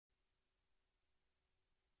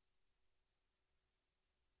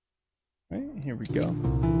right, here we go.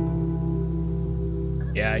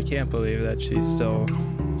 Yeah, I can't believe that she's still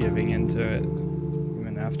giving into it,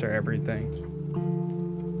 even after everything.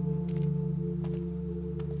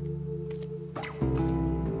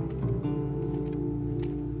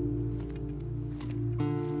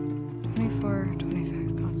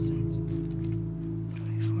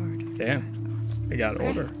 Damn, I got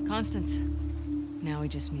older. Constance. Now we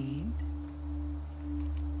just need...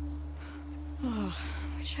 Oh,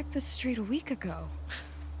 I checked this street a week ago.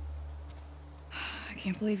 I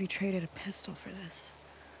can't believe you traded a pistol for this.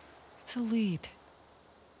 It's a lead.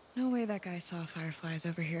 No way that guy saw fireflies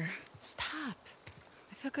over here. Stop.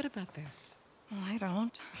 I feel good about this. Well, I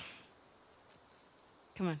don't.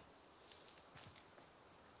 Come on.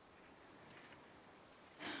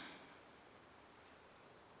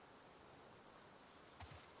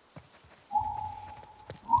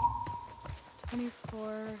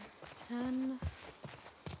 $24.10.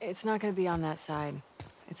 It's not gonna be on that side.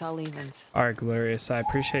 It's all evens. All right, Glorious. I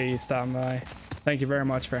appreciate you stopping by. Thank you very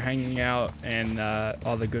much for hanging out and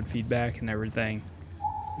all the good feedback and everything.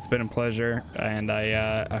 It's been a pleasure, and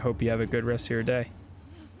I hope you have a good rest of your day.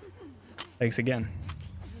 Thanks again.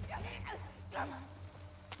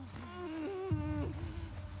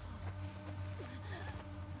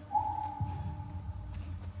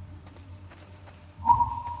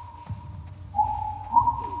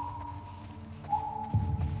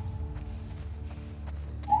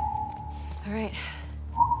 All right.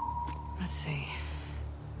 Let's see.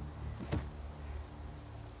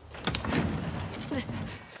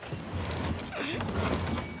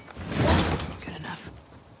 Good enough.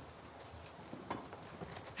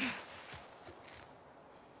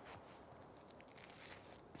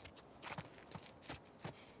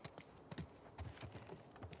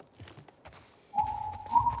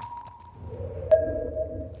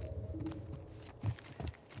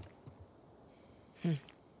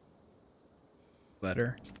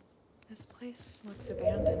 Letter. This place looks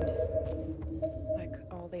abandoned. Like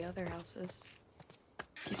all the other houses.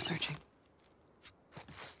 Keep searching.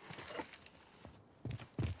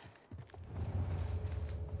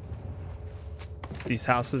 These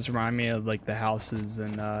houses remind me of like the houses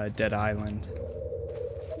in Dead Island.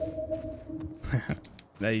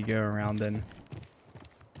 That you go around in.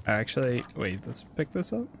 Actually, wait, let's pick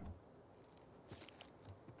this up.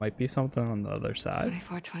 Might be something on the other side.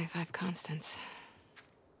 2425 Constance.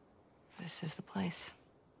 This is the place.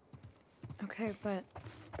 Okay, but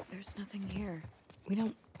there's nothing here. We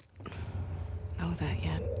don't know that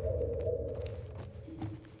yet.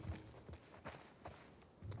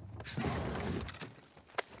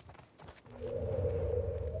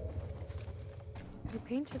 You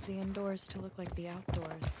painted the indoors to look like the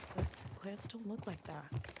outdoors, but plants don't look like that.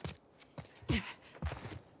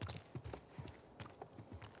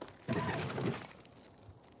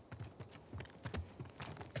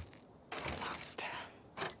 Locked.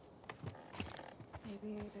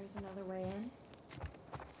 Maybe there's another way in?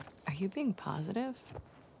 Are you being positive?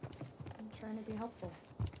 I'm trying to be helpful.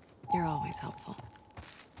 You're always helpful.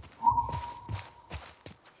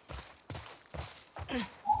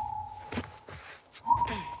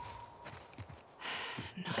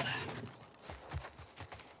 Nada.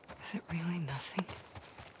 Is it really nothing?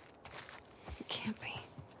 It can't be.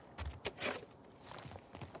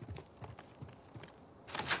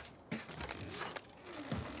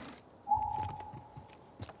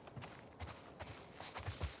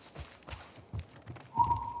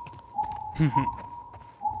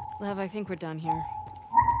 Lev, I think we're done here.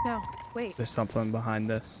 No, wait. There's something behind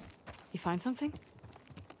this. You find something?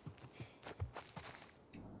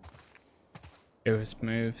 It was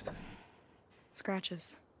moved.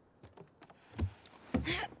 Scratches.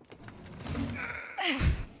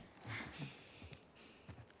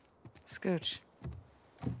 Scooch.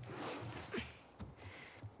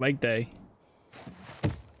 Leg day.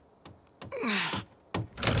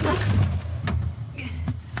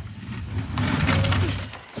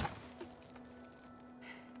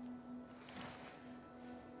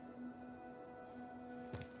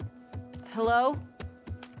 Hello?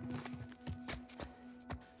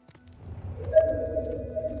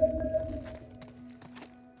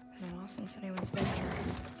 Been a while since anyone's been here.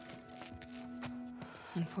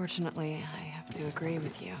 Unfortunately, I have to agree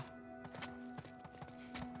with you.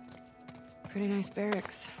 Pretty nice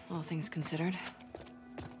barracks, all things considered.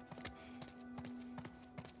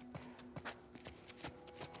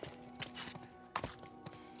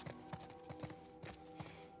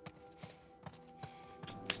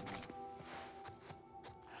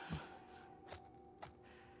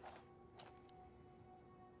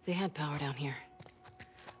 They had power down here.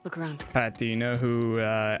 Look around. Pat, do you know who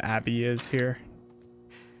Abby is here?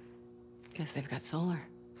 Guess they've got solar.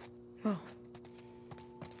 Oh.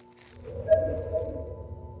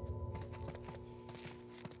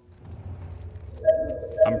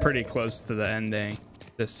 I'm pretty close to the ending,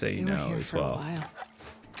 just so you They were know here as for a well. while.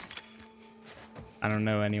 I don't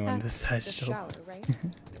know anyone That's besides the Joel. shower, right?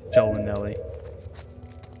 Joel and Ellie,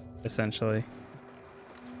 essentially.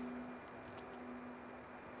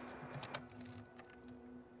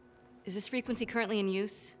 Is this frequency currently in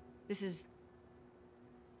use? This is...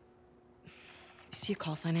 Do you see a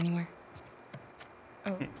call sign anywhere?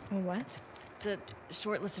 Oh, what? It's a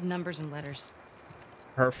short list of numbers and letters.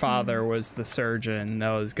 Her father was the surgeon that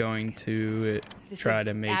was going to This try is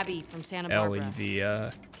to make Abby from Santa Ellie Barbara. the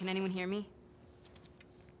Can anyone hear me?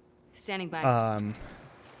 Standing by.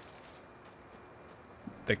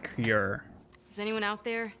 the cure. Is anyone out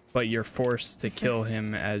there? But you're forced to What's kill this?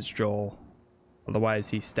 him as Joel. Otherwise,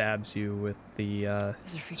 he stabs you with the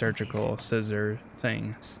Those are surgical frequencies. scissor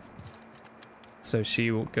things. So she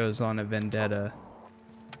goes on a vendetta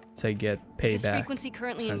to get Is this payback, frequency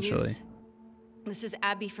currently in essentially. use? This is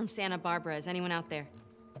Abby from Santa Barbara. Is anyone out there?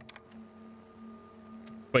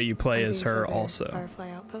 But you play Are as these her other also. Firefly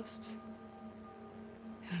outposts?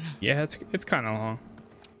 I don't know. Yeah, it's kind of long.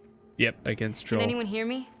 Yep, against Can Joel. anyone hear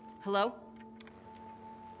me? Hello?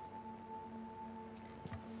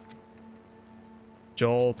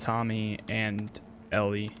 Joel, Tommy, and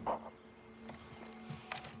Ellie.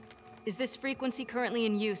 Is this frequency currently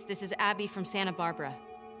in use? This is Abby from Santa Barbara.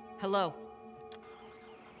 Hello?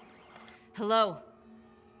 Hello?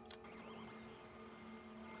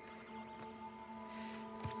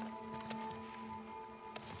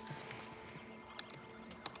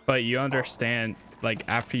 But you understand, like,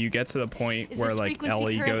 after you get to the point Is where, this like, frequency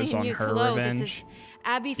Ellie currently goes in on use? her Hello, revenge. This is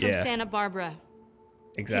Abby from Yeah. Santa Barbara.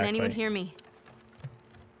 Exactly. Can anyone hear me?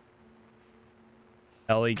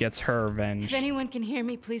 Ellie gets her revenge, If anyone can hear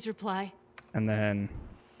me, please reply. and then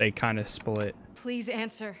they kind of split. Please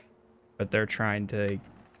answer. But they're trying to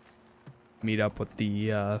meet up with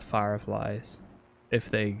the fireflies, if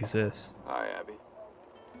they exist. Hi, Abby.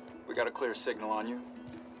 We got a clear signal on you.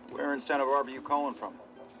 Where in Santa Barbara you calling from?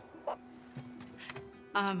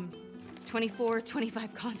 24,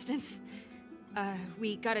 25 Constance.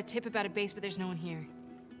 We got a tip about a base, but there's no one here.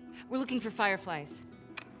 We're looking for fireflies.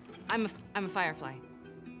 I'm a firefly.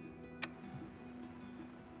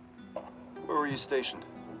 Where were you stationed?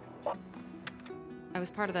 I was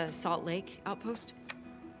part of the Salt Lake outpost.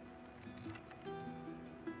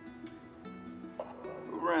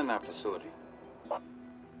 Who ran that facility?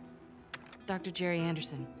 Dr. Jerry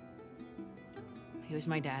Anderson. He was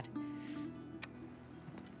my dad.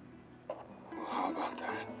 Well, how about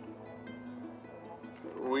that?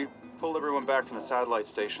 We pulled everyone back from the satellite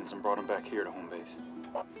stations and brought them back here to home base.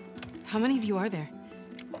 How many of you are there?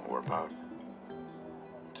 We're about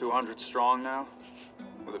 200 strong now,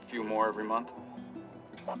 with a few more every month.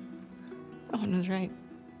 Owen was right.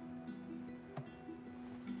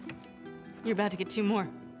 You're about to get 2 more.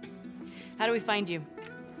 How do we find you?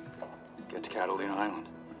 Get to Catalina Island.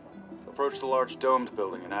 Approach the large domed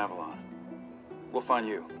building in Avalon. We'll find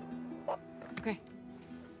you. Okay.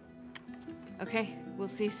 Okay, we'll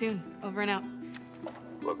see you soon. Over and out.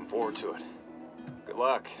 Looking forward to it. Good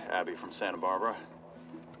luck, Abby from Santa Barbara.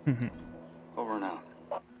 Over and out.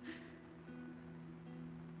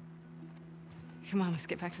 Come on, let's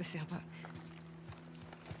get back to the sailboat.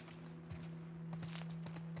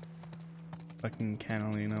 Fucking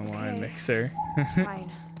Catalina wine Okay. mixer.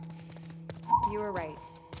 Fine. You were right.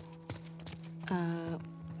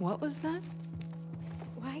 What was that?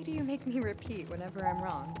 Why do you make me repeat whenever I'm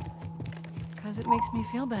wrong? Because it makes me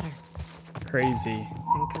feel better. Crazy.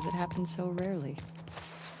 And because it happens so rarely.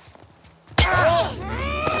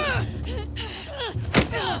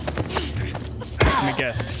 Let me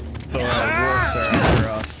guess. The wolves are after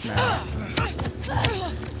us now.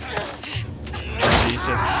 These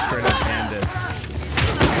just straight up bandits.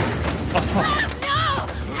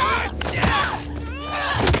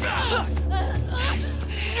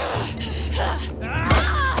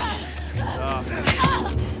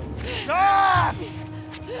 Ah!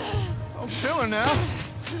 I'm feeling now.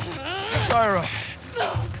 Tyra.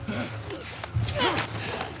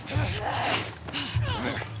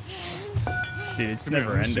 Dude, it's Come here,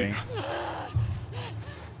 never let me see. ending.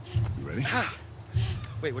 You ready?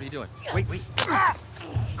 Wait, what are you doing? Wait.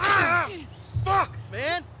 Fuck!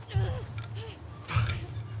 Man!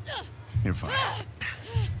 You're fine.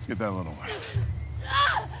 Get that little one.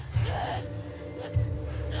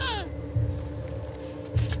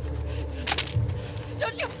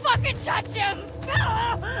 Don't you fucking touch him!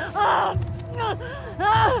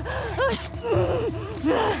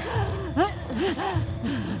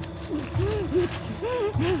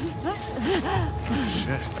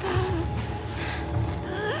 Shit.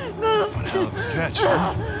 What a hell of a catch,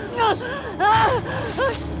 huh?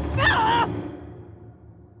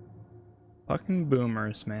 Fucking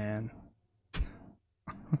boomers, man.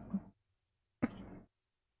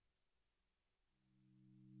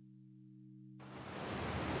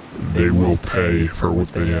 They will pay for what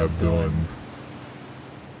they have done.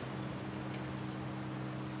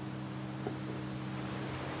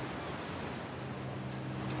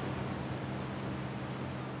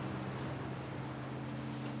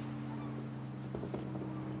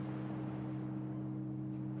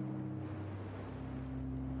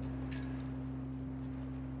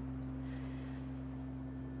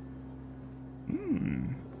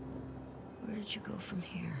 Where did you go from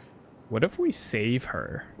here? What if we save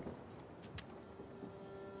her?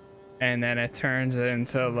 And then it turns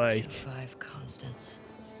into like 5 constants.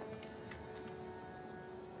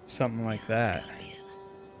 something like That's that. gotta be it.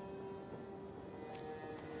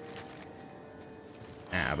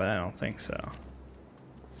 Yeah, but I don't think so.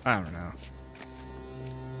 I don't know.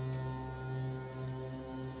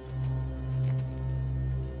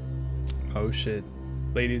 Oh shit.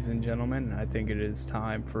 Ladies and gentlemen, I think it is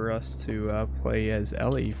time for us to play as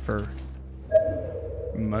Ellie for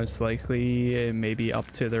most likely maybe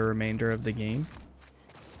up to the remainder of the game.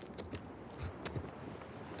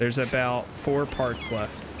 There's about 4 parts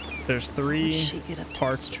left. There's 3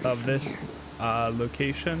 parts of this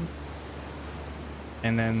location,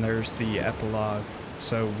 and then there's the epilogue.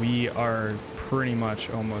 So we are pretty much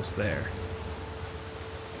almost there.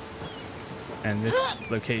 And this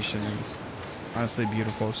location is honestly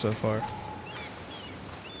beautiful so far.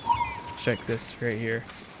 Check this right here.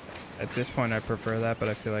 At this point I prefer that, but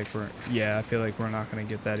I feel like we're not gonna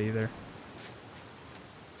get that either.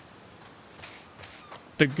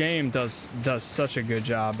 The game does such a good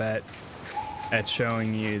job at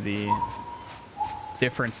showing you the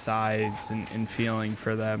different sides and feeling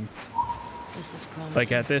for them. This is promising.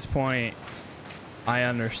 Like at this point, I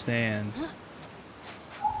understand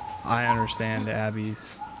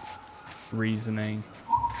Abby's reasoning.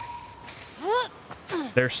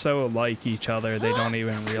 They're so like each other, they don't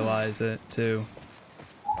even realize it, too.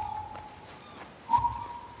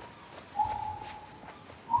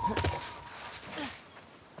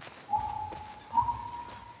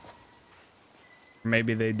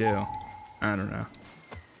 Maybe they do. I don't know.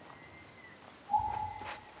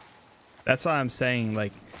 That's why I'm saying,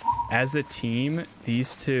 like, as a team,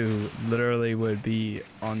 these two literally would be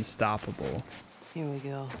unstoppable. Here we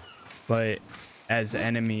go. But as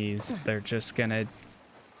enemies, they're just gonna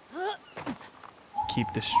keep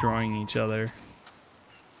destroying each other,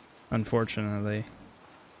 unfortunately.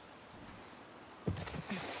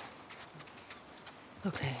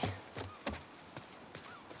 Okay.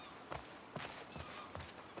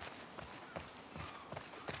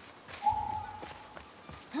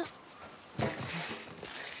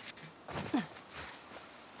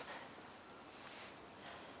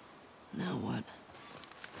 Now what?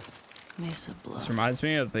 Mesa Bluff. This reminds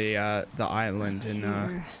me of the island in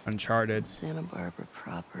Here. Uncharted. Santa Barbara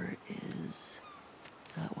proper is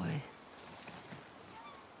that way.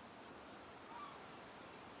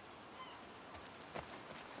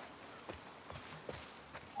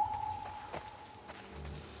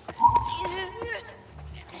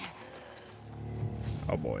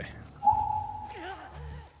 Oh boy.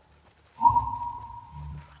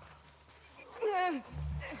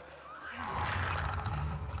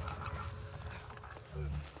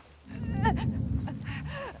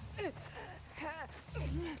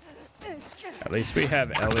 At least we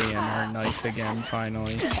have Ellie and her knife again,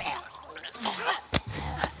 finally.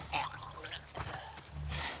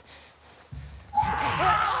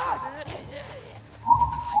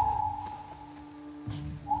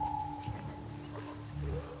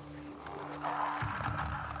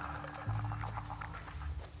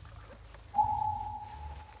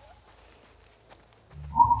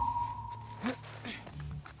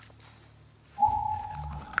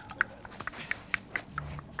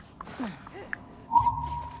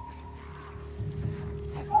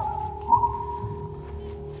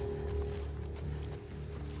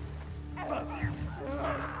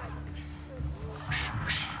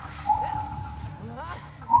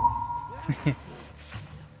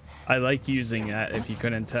 I like using that, if you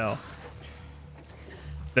couldn't tell.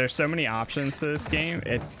 There's so many options to this game,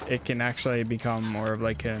 it can actually become more of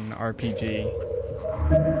like an RPG.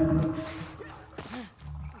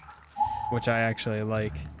 Which I actually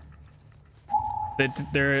like.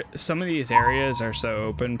 Some of these areas are so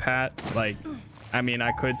open, Pat, like I mean,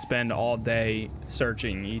 I could spend all day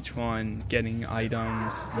searching each one, getting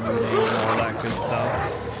items, looting, and all that good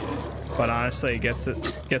stuff. But honestly, it gets to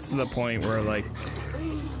the point where, like,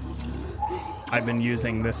 I've been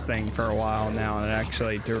using this thing for a while now, and it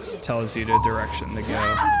actually tells you the direction to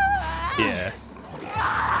go. Yeah.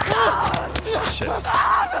 Shit.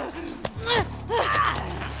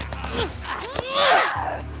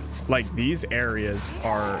 Like, these areas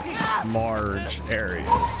are large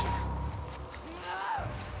areas.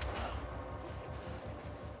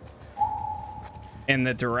 And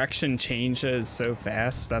the direction changes so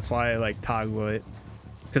fast. That's why I like toggle it.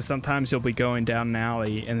 Because sometimes you'll be going down an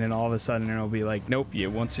alley and then all of a sudden it'll be like, nope, it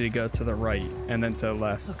wants you to go to the right and then to the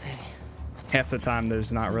left. Okay. Half the time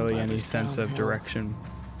there's not really any sense of direction.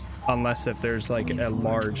 Unless if there's like a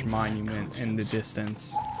large monument in the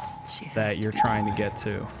distance that you're trying to get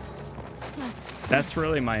to. That's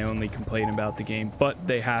really my only complaint about the game. But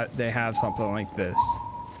they have something like this.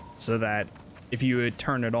 So that if you would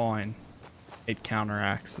turn it on, it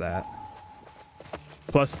counteracts that.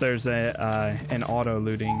 Plus there's an auto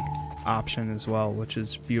looting option as well, which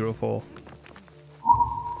is beautiful.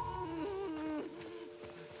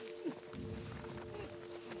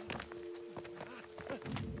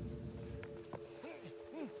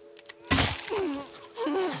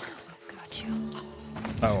 Got you.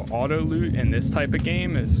 Oh, auto loot in this type of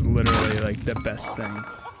game is literally like the best thing.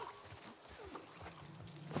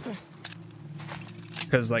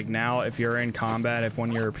 Because like now if you're in combat, if one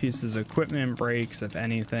of your pieces of equipment breaks, if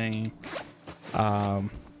anything,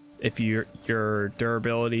 if your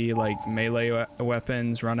durability, like melee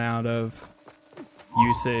weapons run out of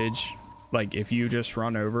usage, like if you just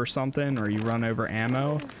run over something or you run over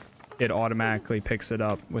ammo, it automatically picks it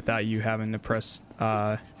up without you having to press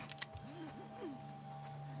like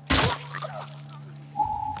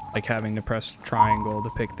having to press triangle to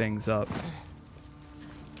pick things up.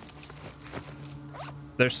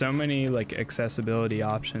 There's so many like accessibility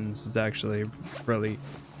options. It's actually really,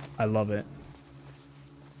 I love it.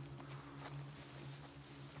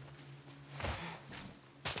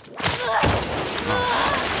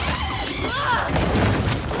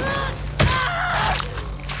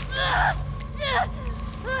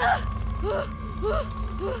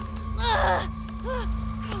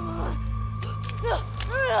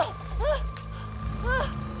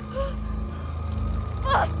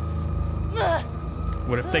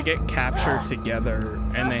 What if they get captured together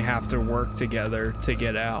and they have to work together to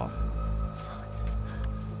get out?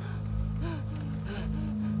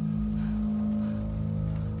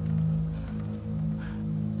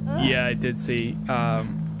 Yeah, I did see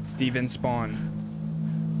Steven Spawn.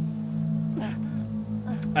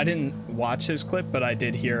 I didn't watch his clip, but I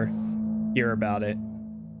did hear about it.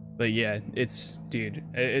 But yeah, dude,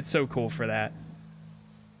 it's so cool for that.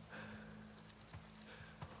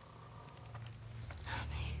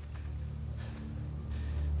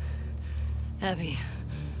 Abby,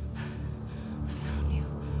 I found you.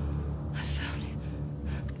 I found you.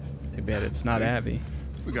 Too bad it's not Abby.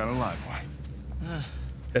 We got a live one.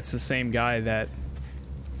 That's the same guy that.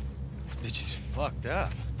 This bitch is fucked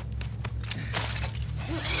up.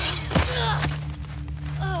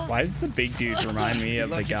 Why does the big dude remind me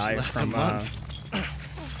of the guy from?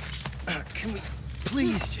 Can we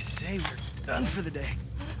please just say we're done for the day?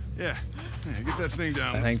 Yeah, get that thing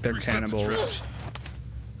down. I think they're Let's reset the cannibals. trip.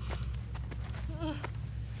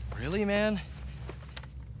 Really, man?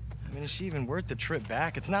 I mean, is she even worth the trip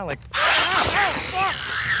back? It's not like.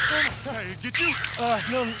 Hey, get you? No.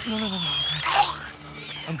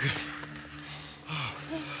 I'm good.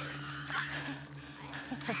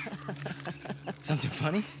 Something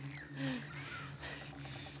funny?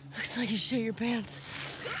 Looks like you shit your pants.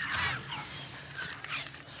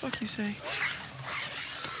 Fuck you say?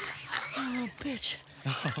 Oh, bitch.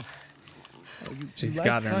 She's like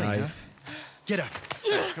got her funny, knife. Get up.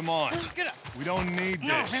 Come on. Get up. We don't need No,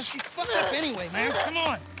 man, this. she's fucked up anyway, man. Come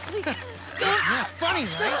on. Yeah, it's funny,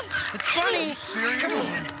 right? It's funny. Serious? Come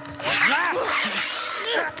on. Laugh.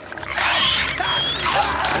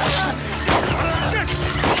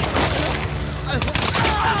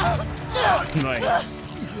 Nice.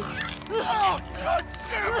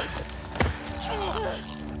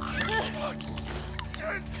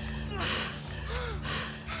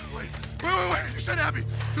 Wait. You said Abby.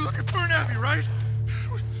 You're looking for an Abby, right?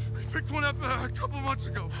 We picked one up a couple months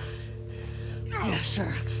ago. Yeah,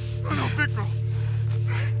 sure. Oh, no, big girl.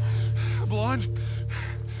 Blonde.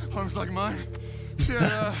 Arms like mine. She had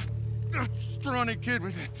a scrawny kid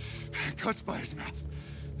with cuts by his mouth.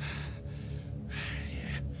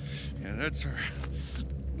 Yeah, that's her.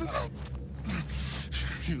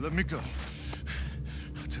 You let me go.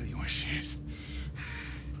 I'll tell you where she is.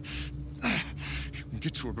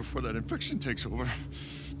 Get to her before that infection takes over.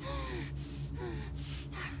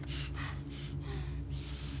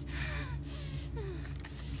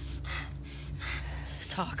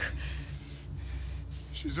 Talk.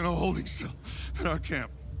 She's in a holding cell at our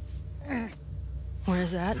camp. Where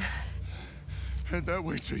is that? Head that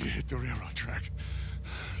way till you hit the railroad track.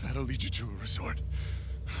 That'll lead you to a resort.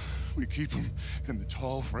 We keep them in the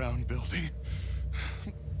tall, round building.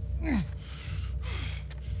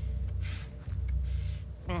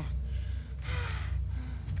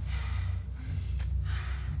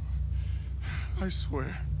 I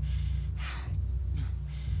swear.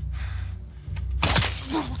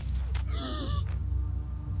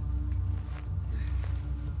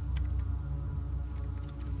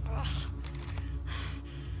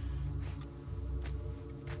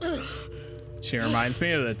 She reminds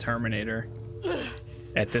me of the Terminator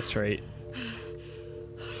at this rate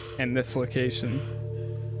and this location.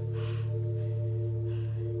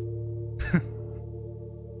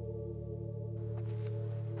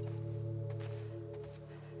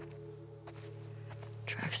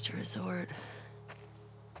 Tracks to resort.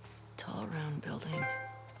 Tall round building.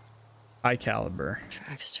 High caliber.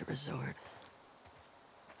 Tracks to resort.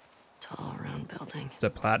 Tall round building. It's a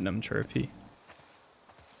platinum trophy.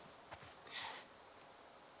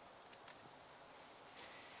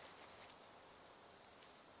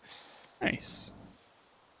 Nice.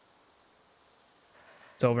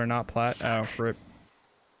 Silver, not plat. Oh, rip.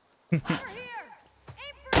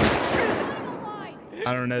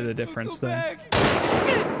 I don't know the difference then.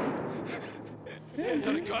 He's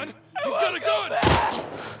got a gun. He's got a gun.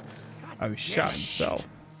 Oh, he shot himself.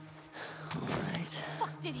 All right.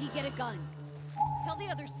 Fuck did he get a gun? Tell the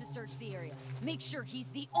others to search the area. Make sure he's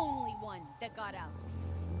the only one that got out.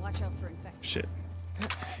 Watch out for infection. Shit.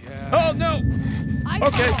 Yeah. Oh no!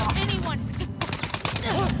 Okay. Anyone.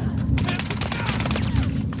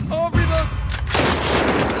 Oh, reload!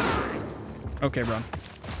 Okay, run.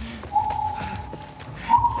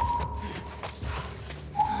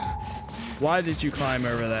 Why did you climb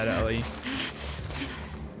over that, Ellie?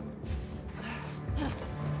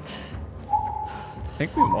 I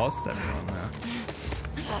think we lost everyone now.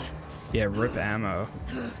 Yeah, rip ammo.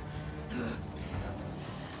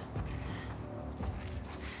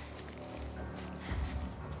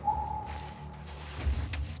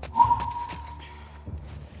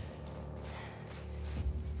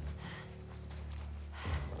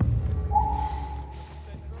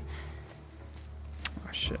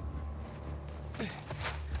 Oh shit.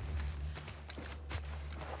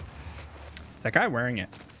 Is that guy wearing it?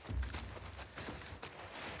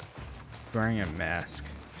 Wearing a mask.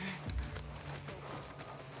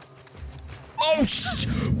 Oh sh!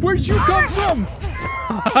 Where'd you come from?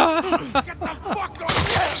 Get the fuck off!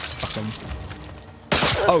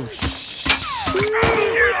 Oh sh!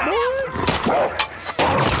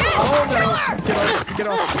 Oh no! Get off! Get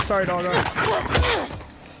off! Sorry, doggo.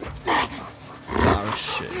 Oh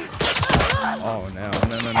shit! Oh no!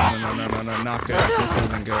 No! Not good. This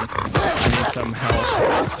isn't good. I need some help.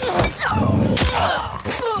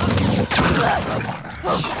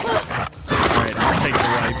 All right, I'll take the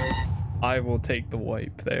wipe. I will take the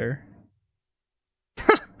wipe there.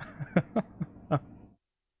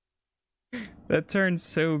 That turned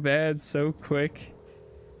so bad so quick.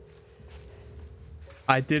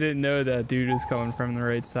 I didn't know that dude was coming from the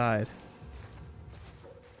right side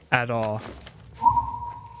at all.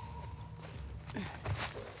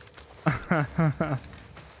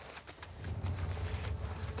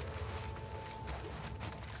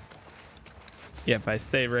 Yeah, if I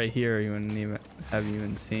stayed right here, you wouldn't even have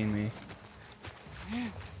even seen me.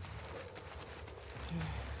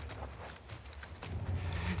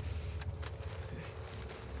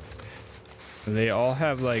 They all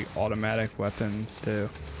have like automatic weapons too.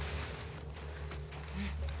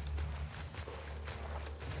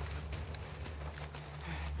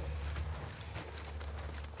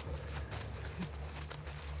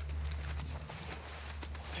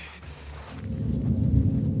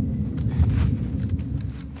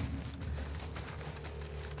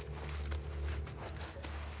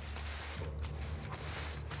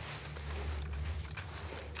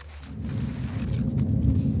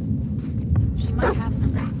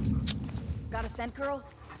 Scent girl?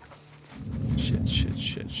 Shit.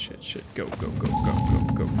 Go.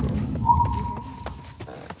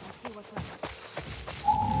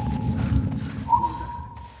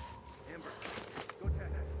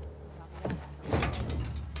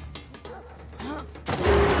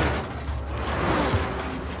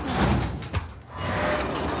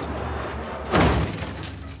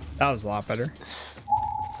 That was a lot better.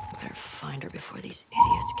 Better find her before these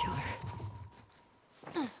idiots kill her.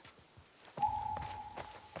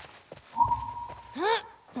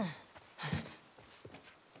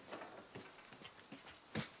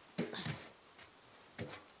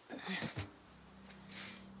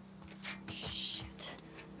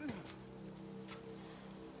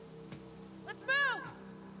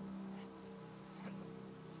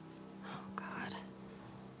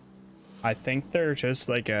 I think they're just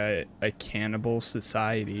like a cannibal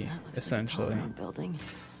society, essentially. Building.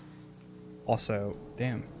 Also,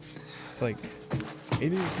 damn, it's like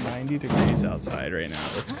 80 to 90 degrees outside right now.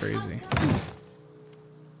 That's crazy.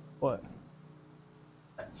 What?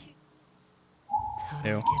 How do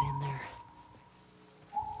Ew. I get in there?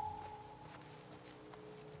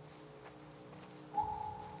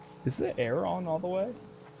 Is the air on all the way?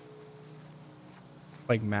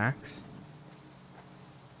 Like max?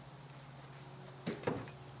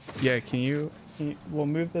 Yeah, can you we'll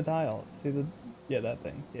move the dial. See the, yeah, that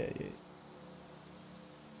thing. Yeah.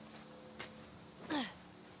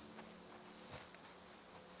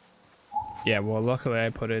 Yeah, well, luckily I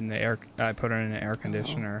put it in the air. I put it in an air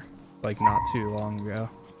conditioner like not too long ago.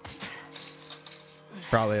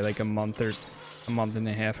 Probably like a month and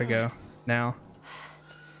a half ago now.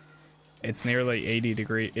 It's nearly 80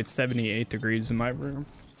 degrees. It's 78 degrees in my room.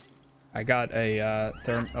 I got a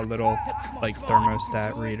little like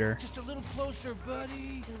thermostat reader. Just a little closer,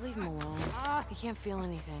 buddy. Dude, leave him alone. He can't feel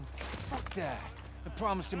anything. Fuck that. I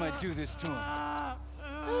promised him I'd do this to him.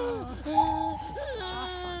 This is such a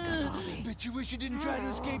fucked up hobby. Bet you wish you didn't try to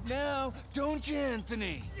escape now, don't you,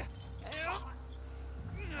 Anthony?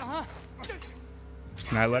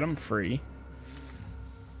 Can I let him free?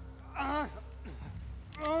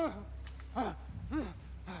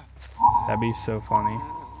 That'd be so funny.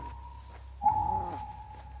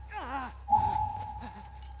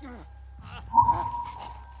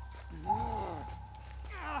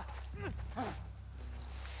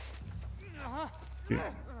 Dude.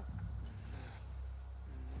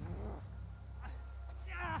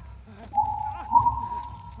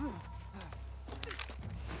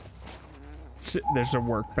 There's a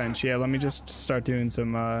workbench. Yeah, let me just start doing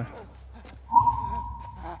some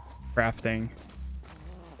crafting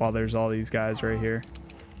while there's all these guys right here.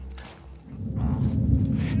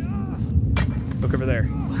 Look over there.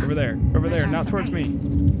 Over there. Over there. Not towards me.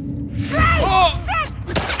 Oh!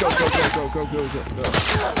 Go.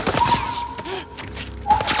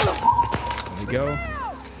 There we go.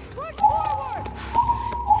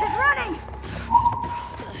 He's running!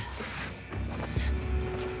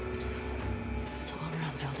 It's all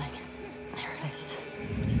around building. There it is.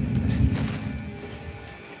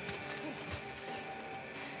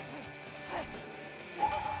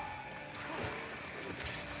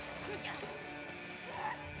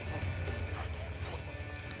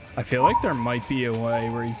 I feel like there might be a way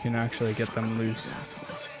where you can actually get them loose.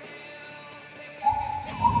 Assholes.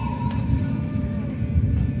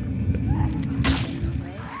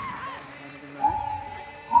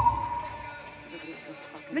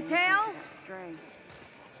 Mikhail? Stray.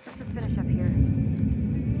 Let's just finish up here.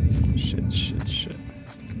 Shit.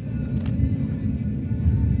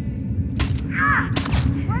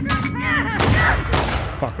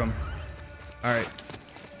 Fuck them. Alright.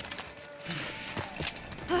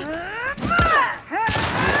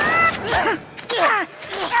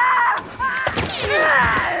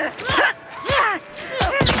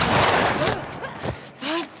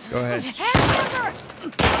 Go ahead.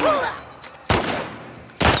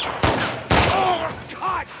 Oh,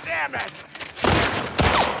 God damn it!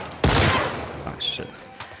 Ah, shit.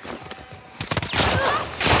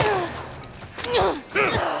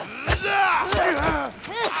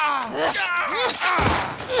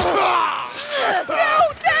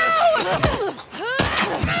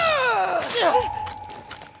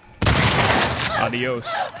 Adios.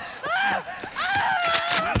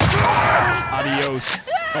 Adios.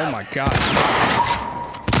 Oh my god.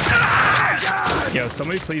 Yo,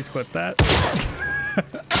 somebody please clip that.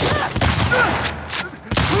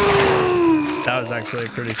 That was actually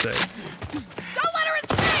pretty sick. Don't let her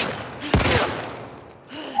escape!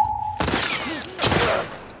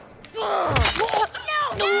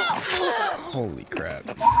 Holy crap.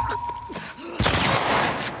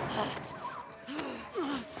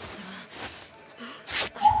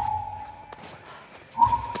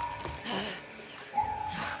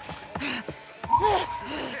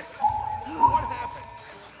 What happened?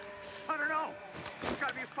 I don't know. It's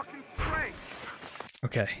gotta be a fucking stray.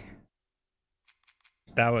 Okay.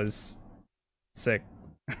 That was sick.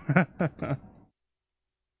 It's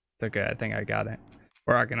okay, I think I got it.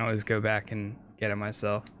 Or I can always go back and get it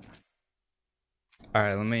myself.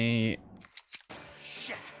 Alright, let me...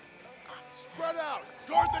 Shit. Spread out.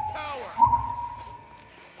 Guard the tower.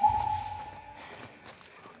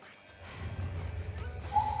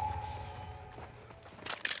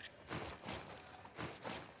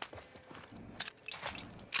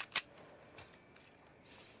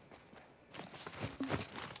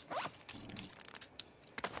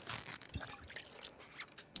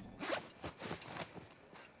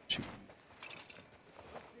 Shoot.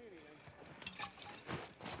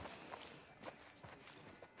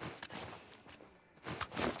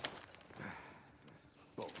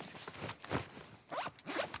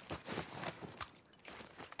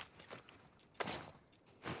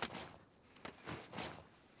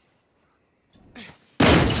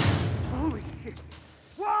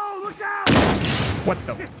 Whoa, look out! What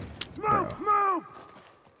the? Move, move!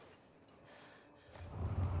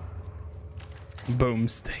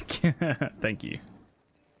 Boomstick. Thank you.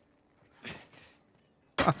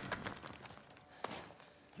 The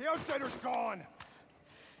outsider's gone.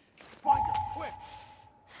 Find her, quick!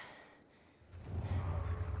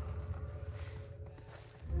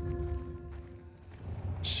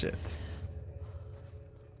 Shit.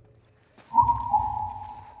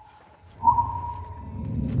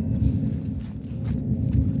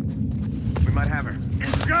 We might have her. We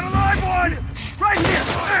got a live one! Right here!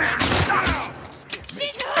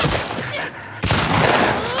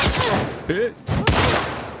 Hit.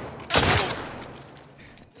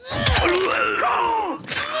 Go!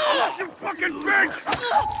 You fucking bitch!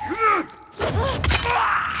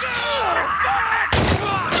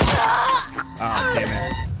 Ah, damn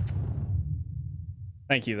it.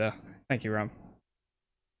 Thank you, though. Thank you, Rum.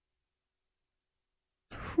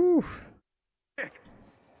 Whew.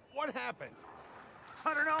 What happened?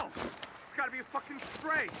 I don't know. It's gotta be a fucking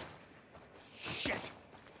stray. Shit!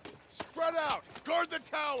 Spread out! Guard the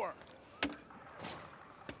tower!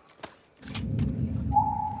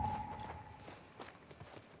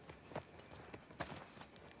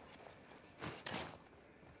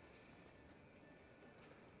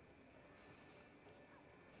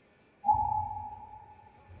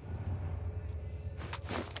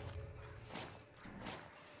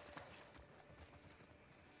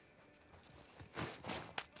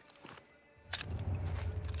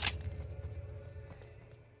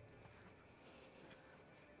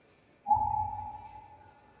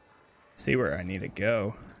 See where I need to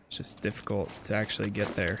go. It's just difficult to actually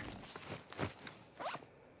get there.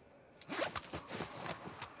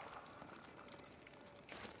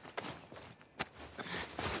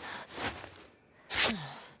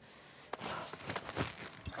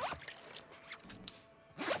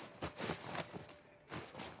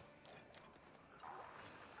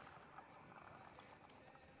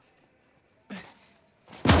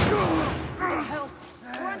 Help!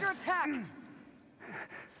 We're under attack!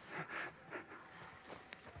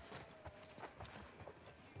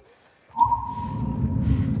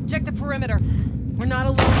 Check the perimeter. We're not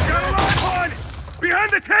alone. Got a live one!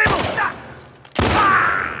 Behind the table!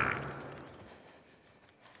 Ah!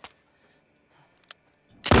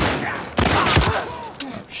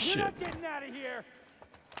 Oh, shit. You're not getting out of here!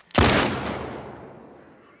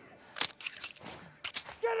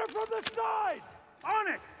 Get her from the side! On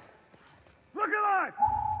it! Look alive!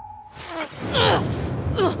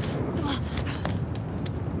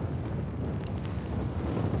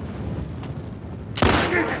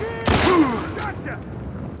 Gotcha!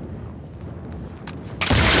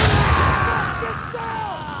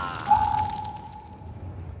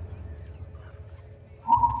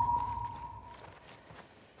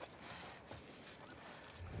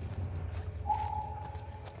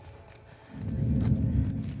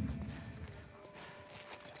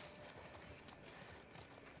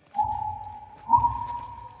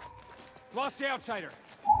 Lost the outsider.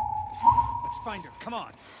 Let's find her. Come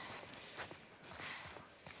on.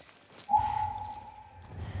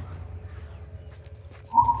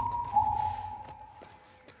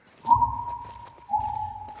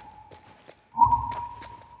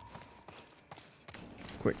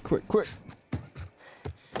 Quick, quick, quick.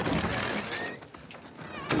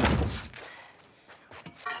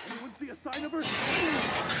 Anyone see a sign of her?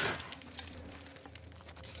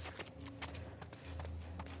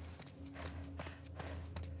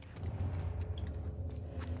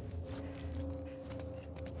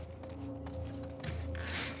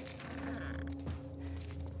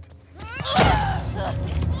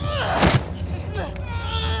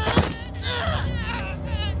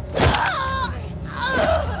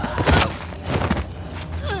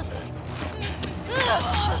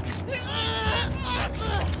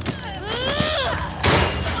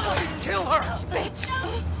 Kill her! Bitch!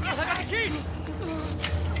 I got the key!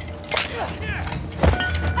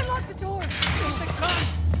 I locked the door.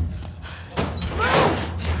 Move!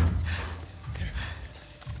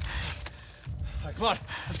 All right, come on,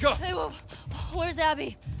 let's go. Hey, where's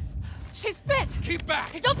Abby? She's bit. Keep back!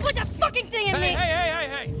 Hey, don't put that fucking thing in me.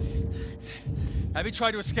 Hey! Abby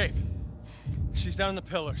tried to escape. She's down in the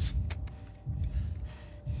pillars.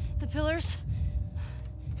 The pillars?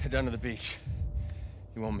 Head down to the beach.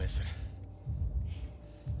 You won't miss it.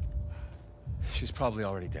 She's probably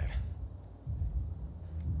already dead.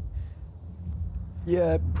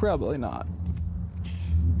 Yeah, probably not.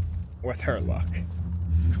 With her luck.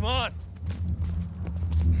 Come on!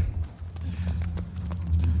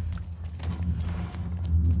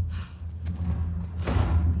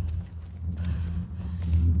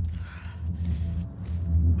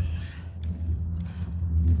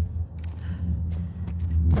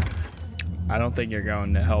 I don't think you're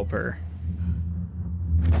going to help her.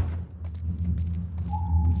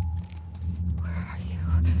 Where are you?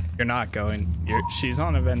 You're not going. She's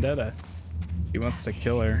on a vendetta. He wants to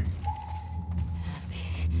kill her.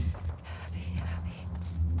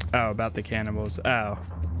 Oh, about the cannibals. Oh.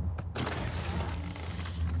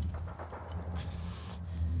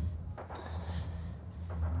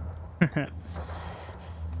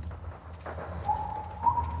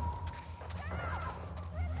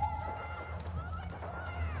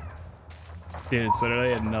 Dude, it's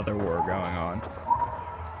literally another war going on. To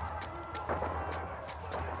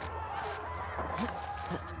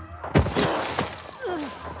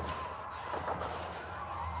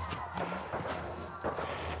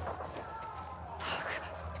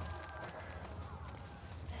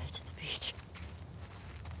the beach.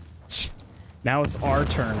 Now it's our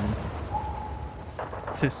turn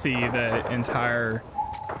to see the entire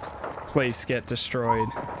place get destroyed.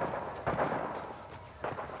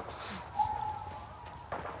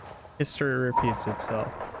 History repeats itself.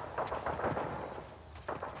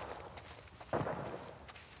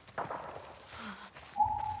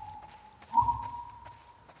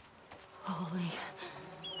 Holy.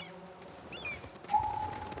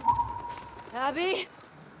 Abby?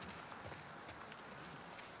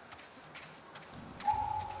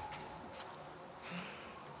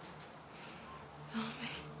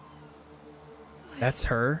 That's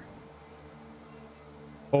her?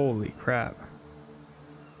 Holy crap.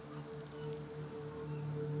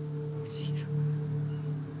 It's you.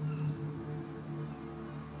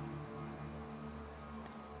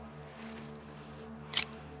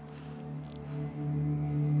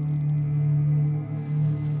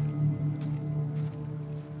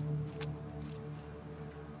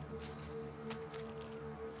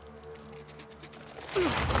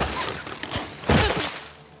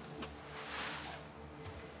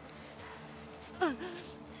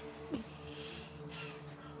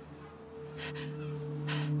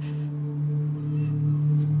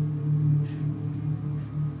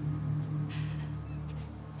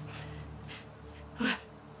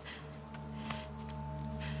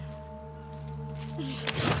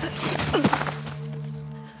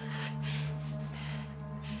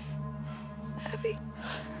 Abby.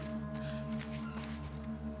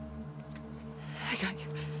 I got you.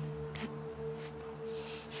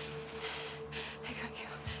 I got you.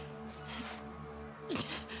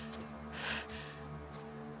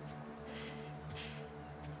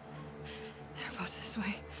 They're both this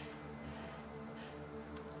way.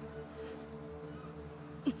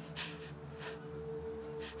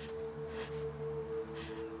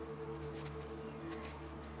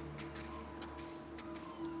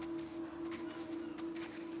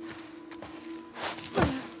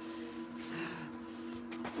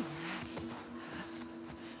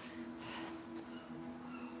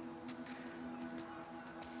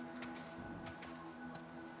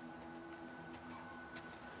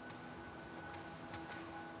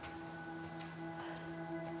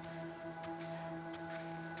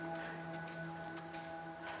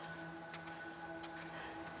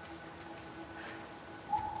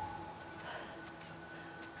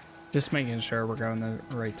 Just making sure we're going the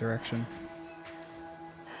right direction.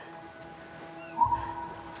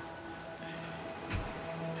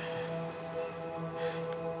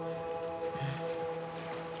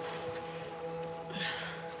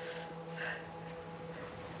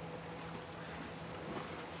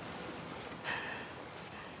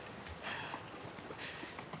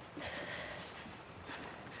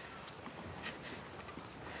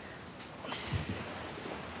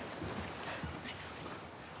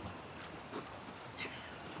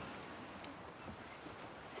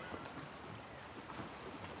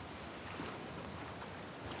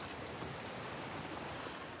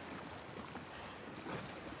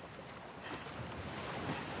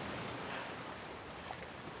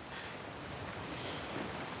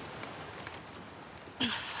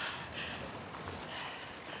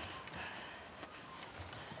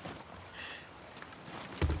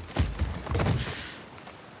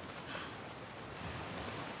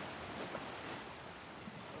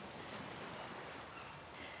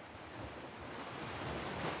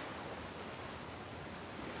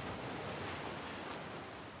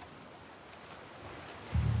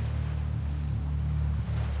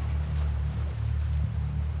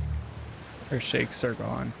 Her shakes are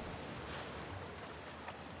gone.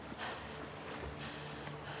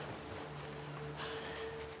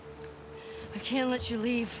 I can't let you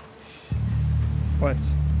leave.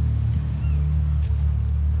 What?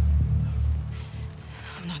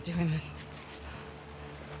 I'm not doing this.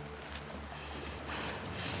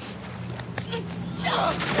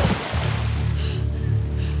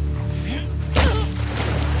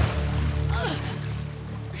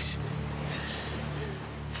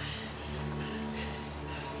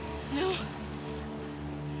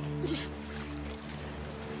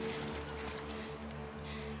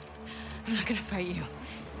 I'm not gonna fight you.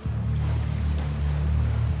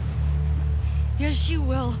 Yes, you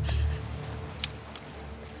will.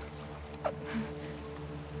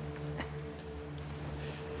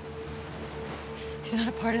 He's not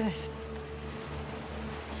a part of this.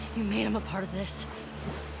 You made him a part of this.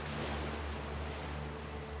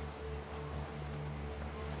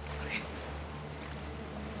 Okay.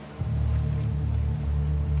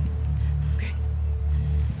 Okay.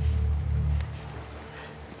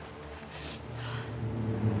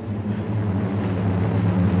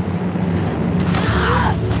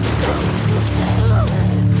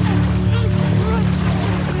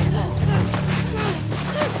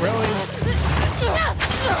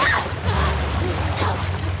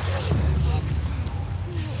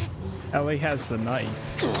 Ellie has the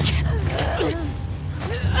knife.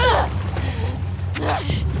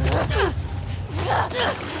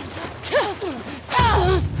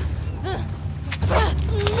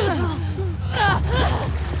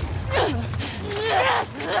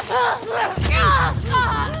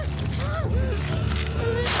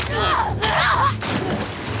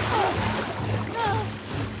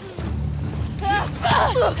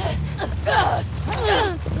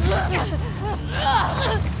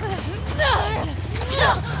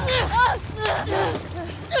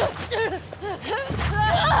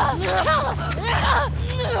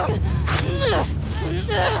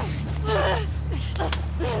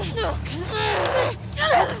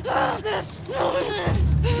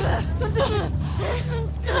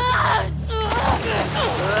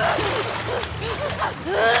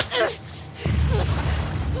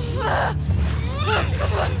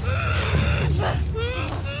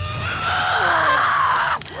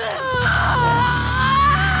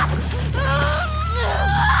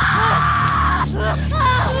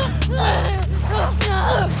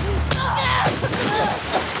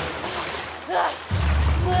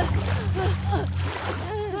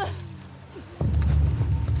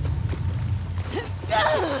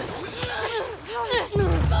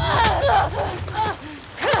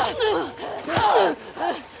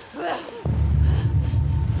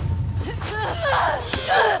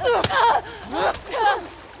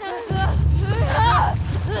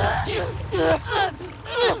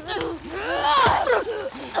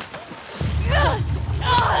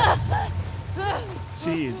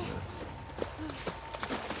 Jesus.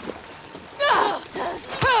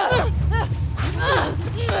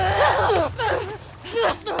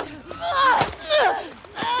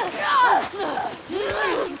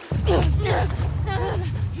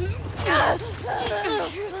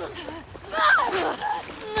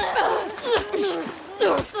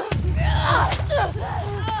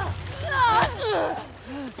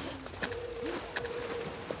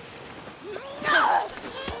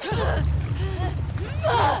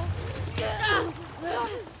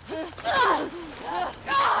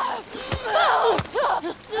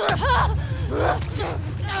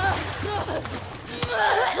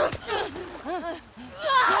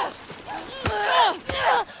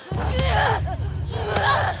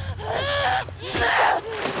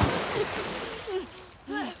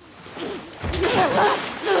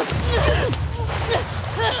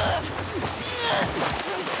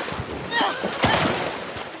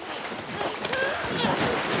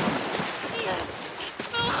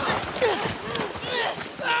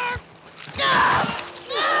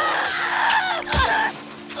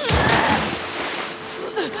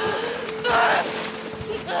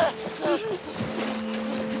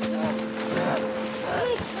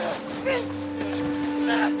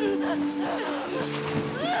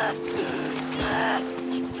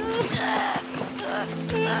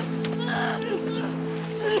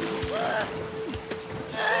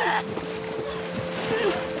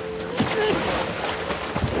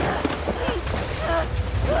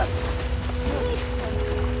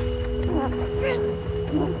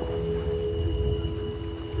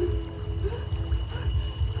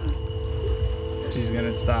 She's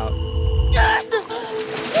gonna stop.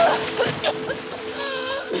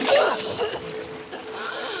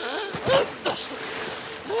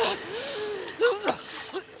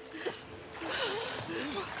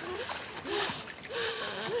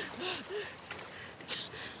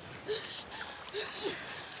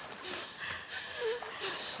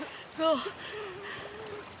 Go.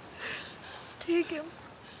 Just take him.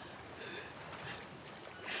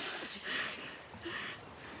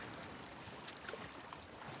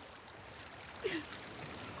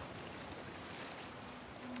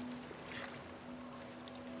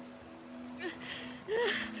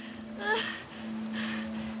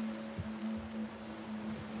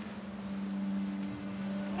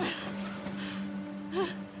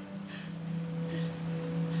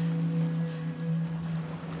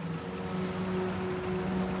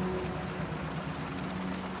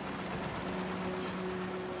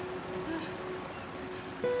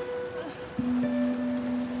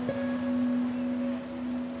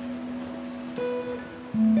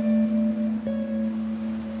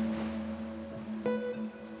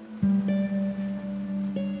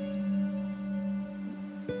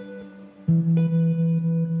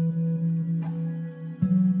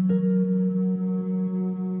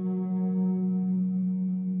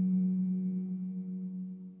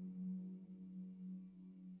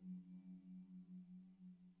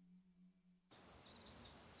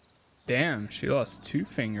 Damn, she lost 2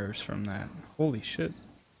 fingers from that. Holy shit.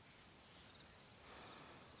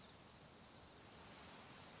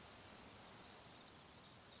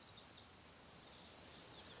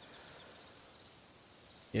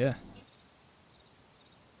 Yeah.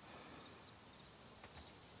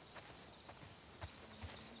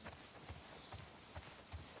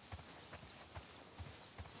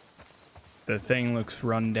 The thing looks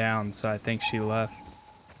run down, so I think she left.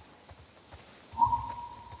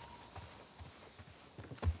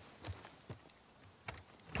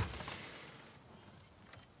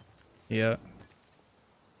 Yeah.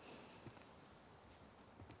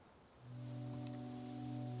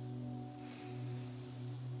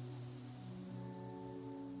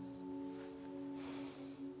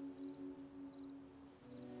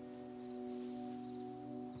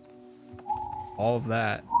 All of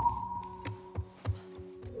that.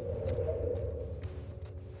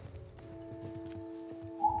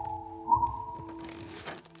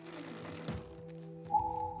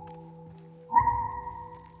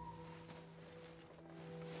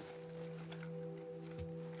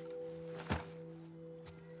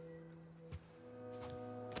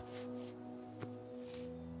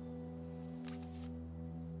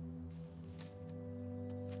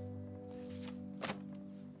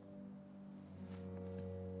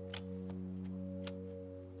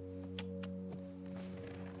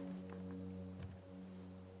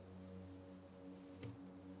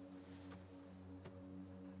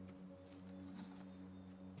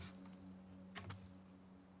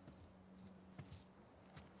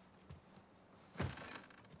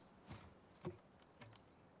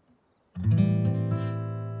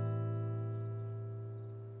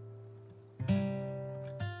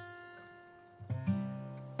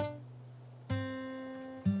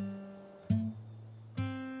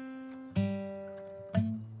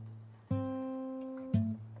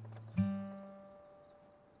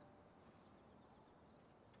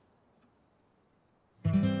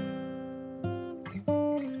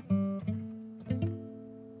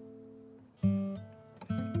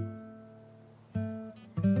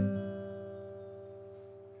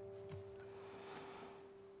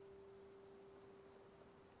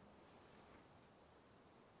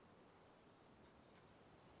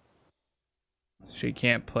 She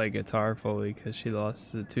can't play guitar fully because she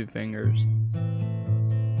lost the 2 fingers.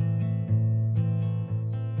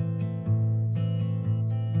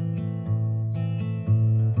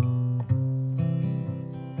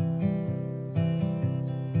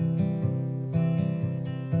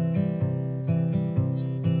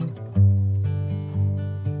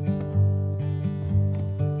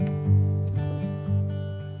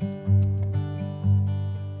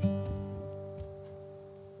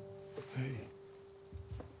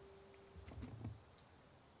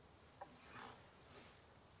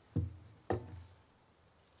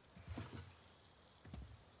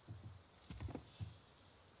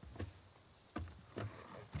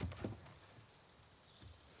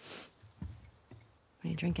 What are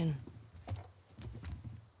you drinking?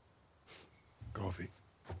 Coffee.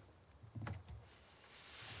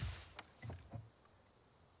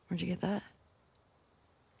 Where'd you get that?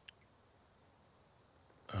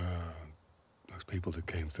 Those people that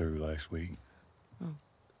came through last week. Oh.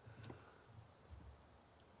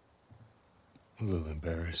 A little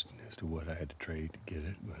embarrassed as to what I had to trade to get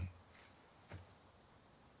it, but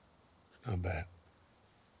it's not bad.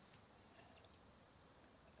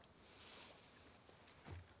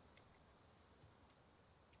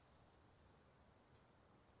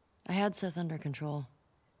 I had Seth under control.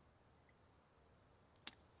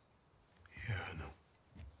 Yeah, I know.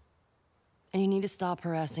 And you need to stop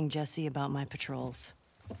harassing Jesse about my patrols.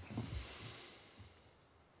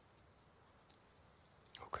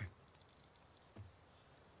 Okay.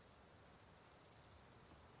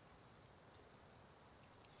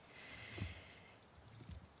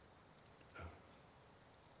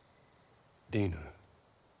 Dina. Is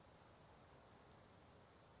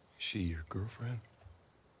she your girlfriend?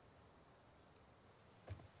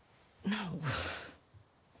 No.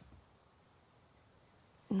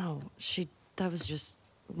 No, that was just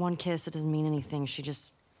one kiss. It doesn't mean anything. She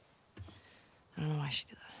just, I don't know why she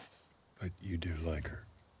did that. But you do like her.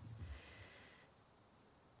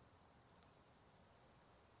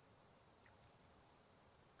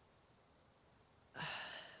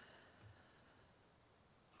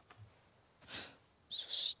 So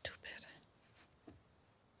stupid.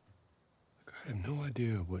 Look, I have no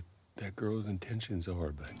idea what that girl's intentions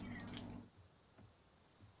are, but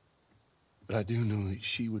I do know that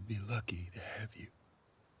she would be lucky to have you.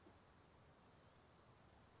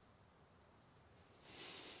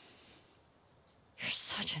 You're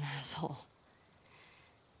such such an asshole.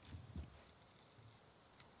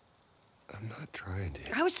 I'm not trying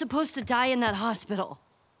to. I was supposed to die in that hospital.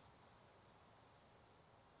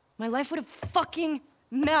 My life would have fucking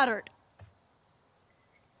mattered.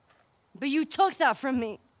 But you took that from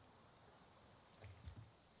me.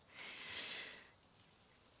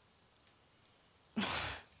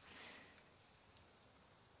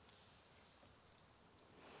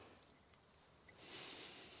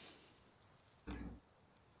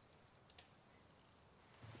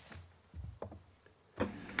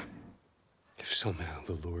 If somehow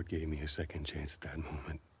the Lord gave me a second chance at that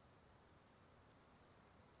moment,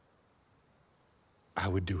 I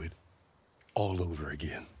would do it all over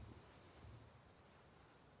again.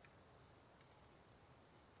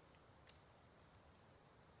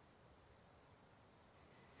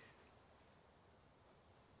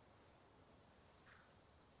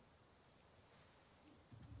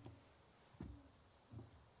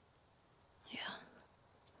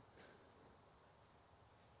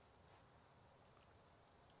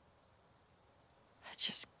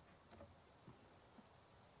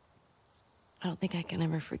 I don't think I can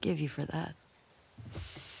ever forgive you for that.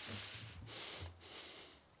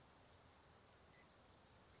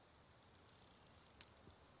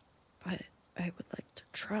 But I would like to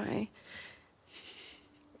try.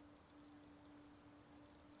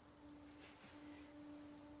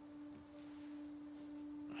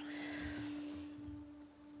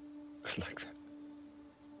 I'd like that.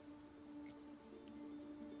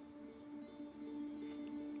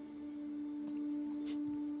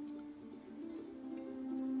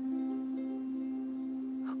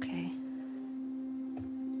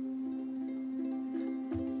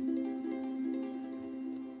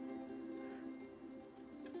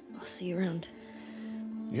 See you around.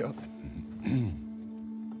 Yep.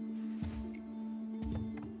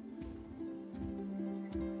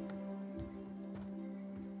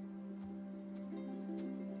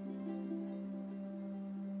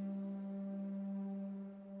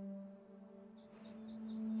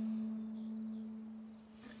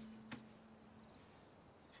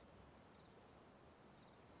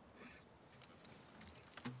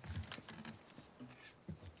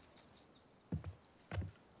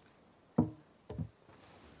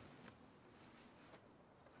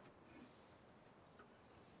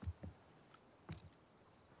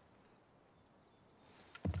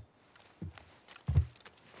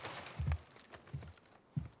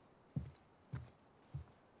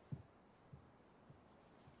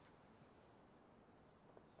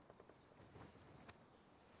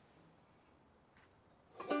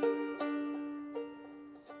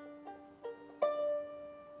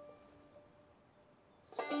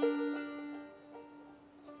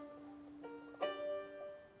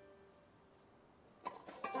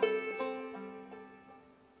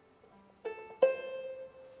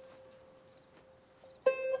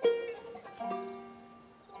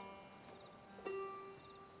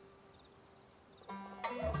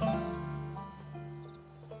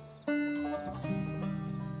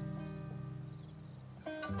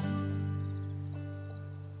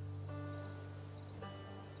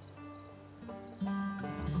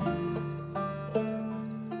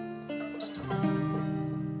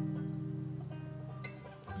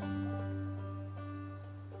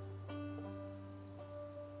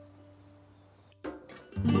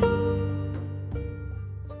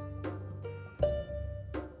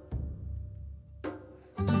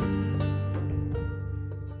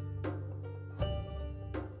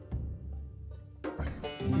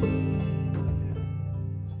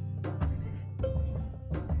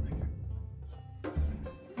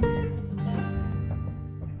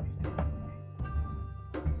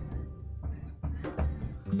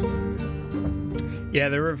 Yeah,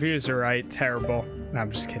 the reviews are right. Terrible. No, I'm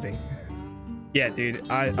just kidding. Yeah, dude,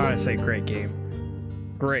 I honestly, great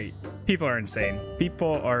game. Great. People are insane.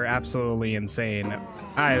 People are absolutely insane.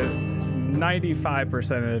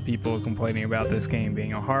 95% of the people complaining about this game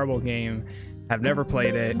being a horrible game have never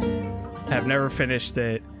played it, have never finished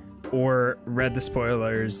it, or read the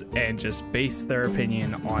spoilers and just base their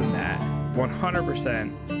opinion on that.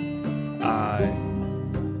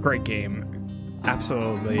 100%. Great game.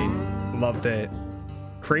 Absolutely loved it.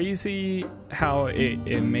 Crazy how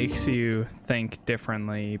it makes you think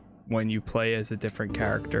differently when you play as a different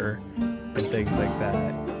character and things like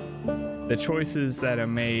that. The choices that are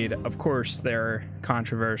made, of course, they're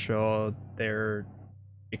controversial. It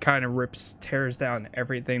kind of tears down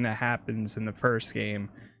everything that happens in the first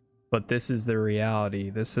game, but this is the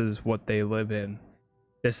reality. This is what they live in.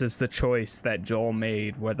 This is the choice that Joel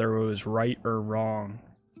made, whether it was right or wrong.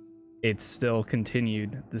 It still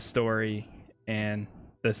continued the story, and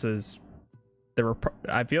this is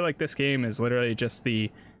I feel like this game is literally just the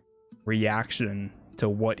reaction to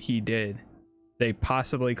what he did. They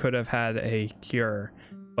possibly could have had a cure,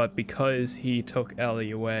 but because he took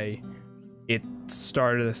Ellie away, it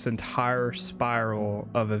started this entire spiral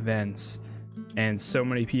of events, and so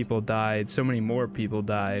many people died, so many more people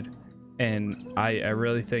died, and I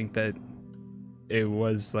really think that it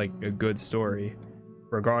was like a good story,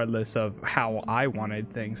 regardless of how I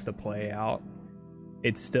wanted things to play out.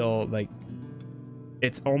 It's still like,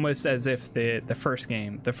 it's almost as if the first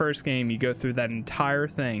game you go through that entire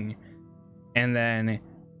thing, and then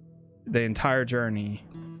the entire journey,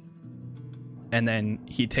 and then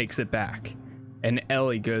he takes it back, and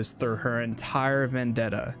Ellie goes through her entire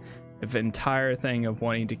vendetta, the entire thing of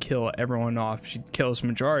wanting to kill everyone off. She kills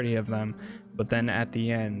majority of them, but then at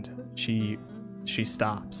the end she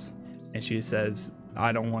stops and she says,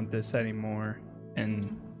 I don't want this anymore,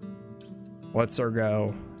 and lets her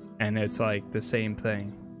go. And it's like the same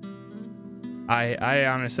thing. I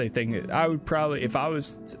honestly think I would probably, if I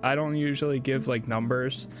was, I don't usually give like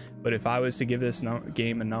numbers, but if I was to give this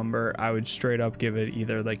game a number, I would straight up give it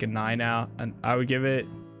either like a 9 out, and I would give it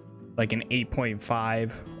like an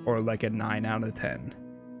 8.5 or like a 9 out of 10.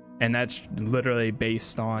 And that's literally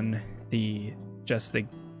based on the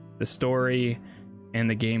story and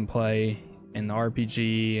the gameplay and the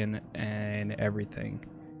RPG and everything.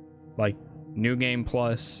 Like new game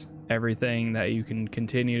plus everything that you can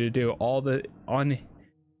continue to do, all the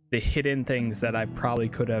hidden things that I probably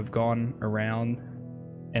could have gone around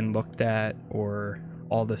and looked at, or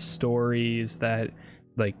all the stories that,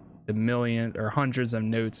 like the million or hundreds of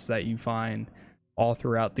notes that you find all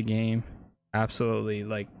throughout the game. Absolutely,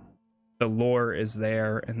 like the lore is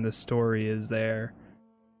there and the story is there.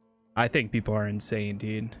 I think people are insane,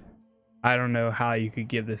 dude. I don't know how you could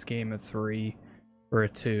give this game a 3 or a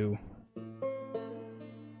 2.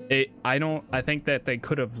 I think that they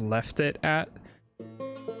could have left it at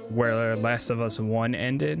where Last of Us 1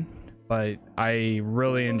 ended, but I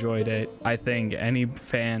really enjoyed it. I think any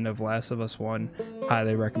fan of Last of Us 1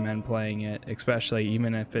 highly recommend playing it, especially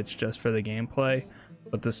even if it's just for the gameplay.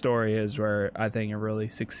 But the story is where I think it really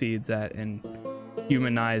succeeds at and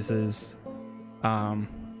humanizes,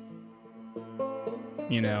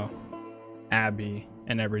 you know, Abby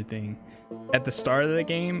and everything. At the start of the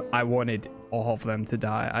game, I wanted all of them to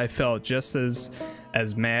die. I felt just as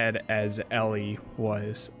mad as Ellie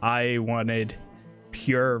was. I wanted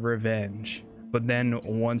pure revenge. But then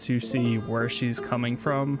once you see where she's coming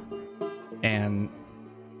from and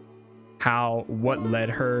what led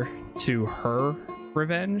her to her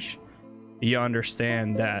revenge, you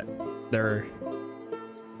understand that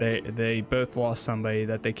they both lost somebody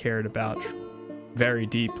that they cared about very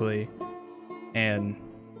deeply, and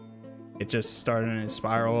it just started in a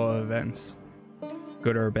spiral of events,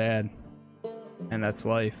 good or bad, and that's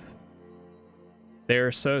life. They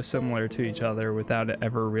are so similar to each other without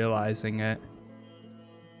ever realizing it.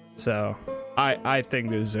 So I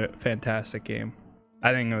think it was a fantastic game.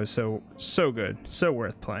 I think it was so good, so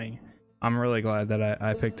worth playing. I'm really glad that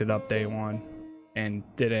I picked it up day one and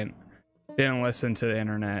didn't listen to the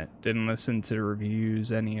internet, didn't listen to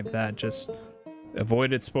reviews, any of that. Just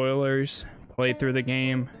avoided spoilers, played through the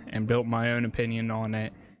game, and built my own opinion on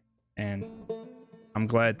it. And I'm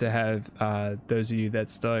glad to have those of you that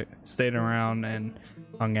stayed around and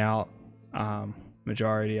hung out,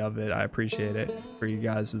 majority of it. I appreciate it for you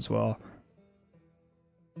guys as well.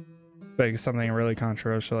 Like something really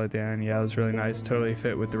controversial at the end. Yeah, it was really nice. Totally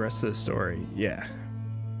fit with the rest of the story. Yeah,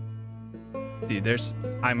 dude, there's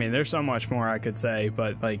so much more I could say,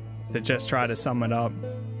 but like to just try to sum it up,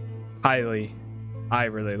 I really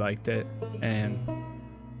liked it, and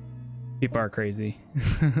people are crazy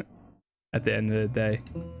at the end of the day.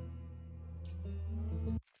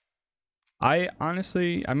 I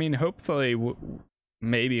honestly, hopefully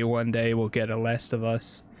maybe one day we'll get a Last of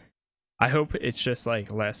Us. I hope it's just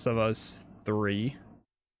like Last of Us 3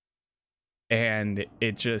 and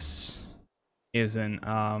it just isn't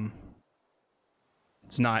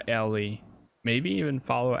it's not Ellie. Maybe even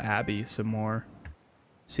follow Abby some more,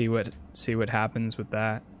 see what happens with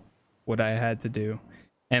that, what I had to do.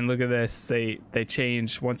 And look at this, they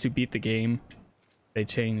changed, once you beat the game, they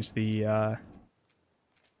changed the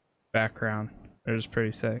background. It was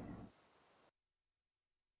pretty sick.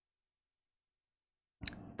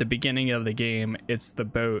 The beginning of the game, it's the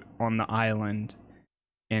boat on the island,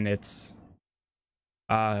 and it's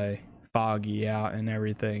foggy out and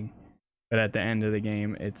everything, but at the end of the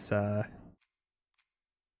game it's so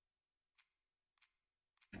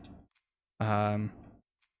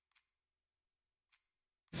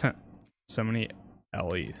many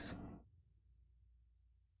Ellies.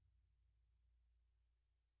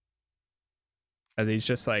 Are these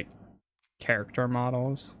just like character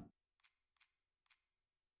models?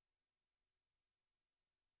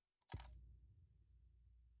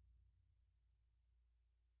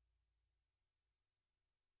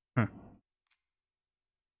 Huh.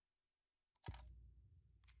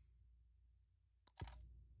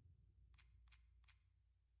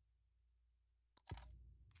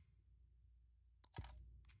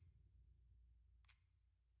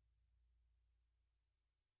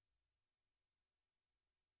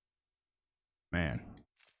 Man.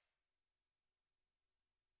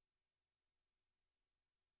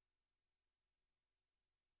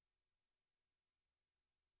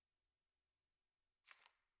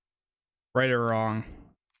 Right or wrong?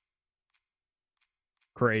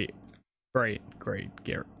 Great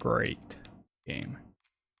game.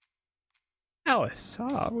 Alice,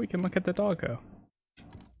 we can look at the doggo.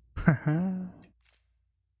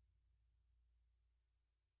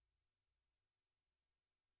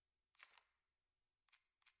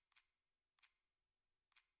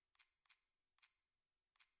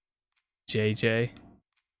 JJ.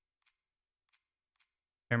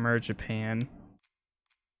 Hammer Japan.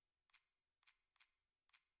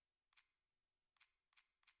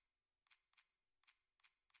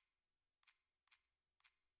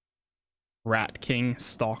 Rat King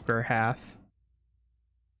Stalker half.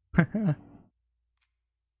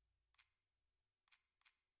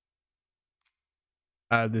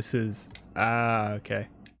 This is okay.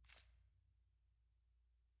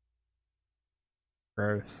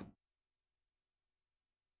 Gross.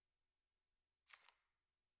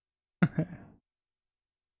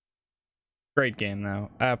 Great game though.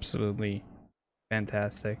 Absolutely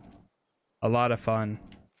fantastic. A lot of fun.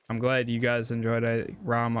 I'm glad you guys enjoyed it.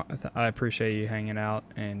 Rom, I appreciate you hanging out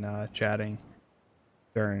and chatting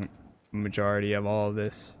during the majority of all of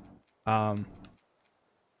this. I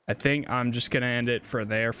think I'm just gonna end it for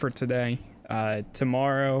today.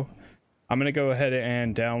 Tomorrow I'm gonna go ahead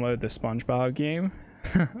and download the SpongeBob game.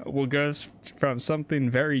 We'll go from something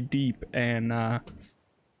very deep and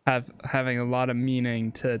having a lot of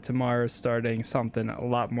meaning to tomorrow starting something a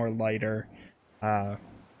lot more lighter.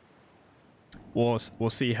 We'll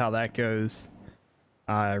see how that goes.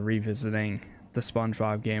 Revisiting the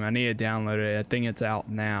SpongeBob game. I need to download it. I think it's out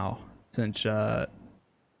now since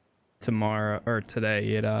tomorrow or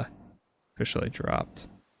today it officially dropped.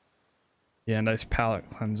 Yeah, nice palette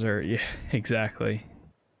cleanser. Yeah, exactly.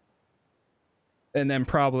 And then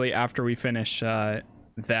probably after we finish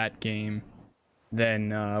that game, then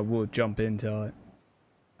we'll jump into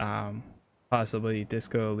possibly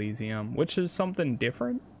Disco Elysium, which is something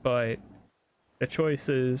different, but the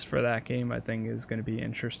choices for that game I think is going to be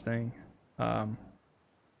interesting. The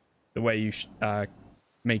way you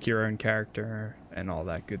make your own character and all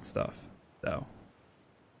that good stuff. So,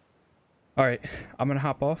 all right, I'm gonna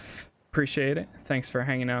hop off. Appreciate it. Thanks for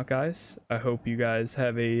hanging out, guys. I hope you guys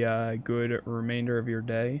have a good remainder of your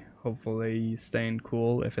day. Hopefully staying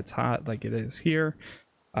cool if it's hot like it is here.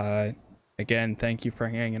 Again, thank you for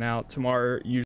hanging out. Tomorrow